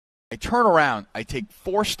I turn around, I take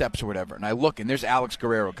 4 steps or whatever, and I look, and there's Alex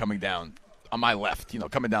Guerrero coming down on my left,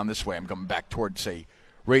 coming down this way. I'm coming back toward, say,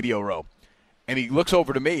 Radio Row. And he looks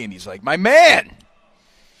over to me, and he's like, my man!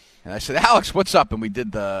 And I said, Alex, what's up? And we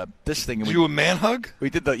did this thing. And Did you a man hug? We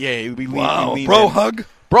did we Wow, bro hug?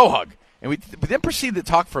 Bro hug. And we then proceeded to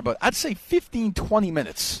talk for about, I'd say, 15, 20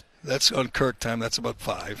 minutes. That's on Kirk time. That's about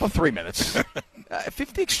 5. About 3 minutes.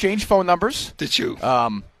 50 exchange phone numbers. Did you?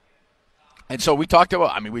 And so we talked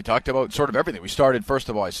about sort of everything. We started, first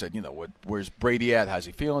of all, I said, where's Brady at? How's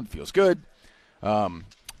he feeling? Feels good. And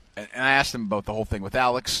I asked him about the whole thing with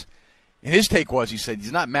Alex. And his take was, he said,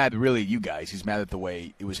 he's not mad really at you guys. He's mad at the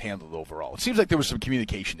way it was handled overall. It seems like there was some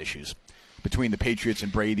communication issues between the Patriots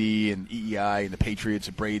and Brady and EEI and the Patriots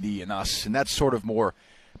and Brady and us. And that's sort of more,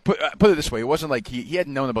 put it this way, it wasn't like he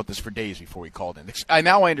hadn't known about this for days before he called in.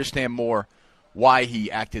 Now I understand more why he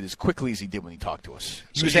acted as quickly as he did when he talked to us.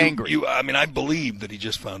 He was angry. I believe that he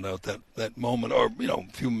just found out that moment, or a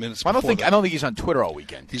few minutes. I don't think he's on Twitter all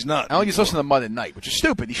weekend. He's not. I don't think he's listening to Mud at Night, which is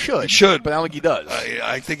stupid. He should. But I don't think he does.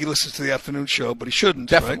 I think he listens to the afternoon show, but he shouldn't.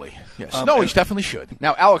 Definitely. Right? Yes. He definitely should.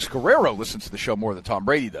 Now, Alex Guerrero listens to the show more than Tom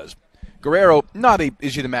Brady does. Guerrero,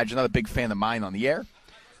 as you'd imagine, not a big fan of mine on the air,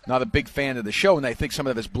 not a big fan of the show, and I think some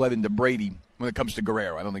of that has bled into Brady when it comes to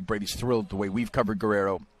Guerrero. I don't think Brady's thrilled the way we've covered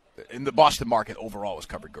Guerrero. In the Boston market overall has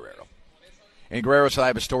covered Guerrero. And Guerrero said, I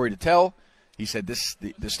have a story to tell. He said,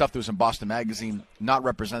 the stuff that was in Boston Magazine, not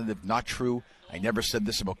representative, not true. I never said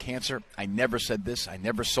this about cancer. I never said this. I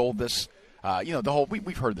never sold this. The whole,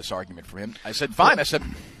 we've heard this argument from him. I said, fine.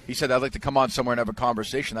 He said, I'd like to come on somewhere and have a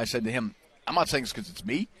conversation. I said to him, I'm not saying this because it's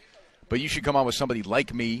me, but you should come on with somebody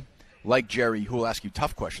like me, like Jerry, who will ask you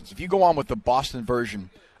tough questions. If you go on with the Boston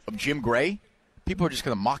version of Jim Gray, people are just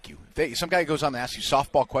going to mock you. If some guy goes on and asks you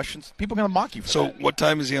softball questions, people are going to mock you for that. So what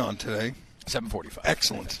time is he on today? 7:45.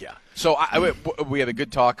 Excellent. Yeah. So we had a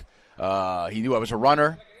good talk. He knew I was a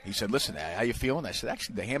runner. He said, listen, how you feeling? I said,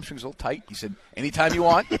 actually, the hamstring's a little tight. He said, anytime you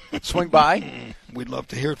want, swing by. We'd love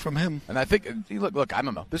to hear it from him. And I think, look, I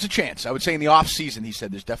don't know. There's a chance. I would say in the off season, he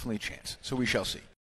said, there's definitely a chance. So we shall see.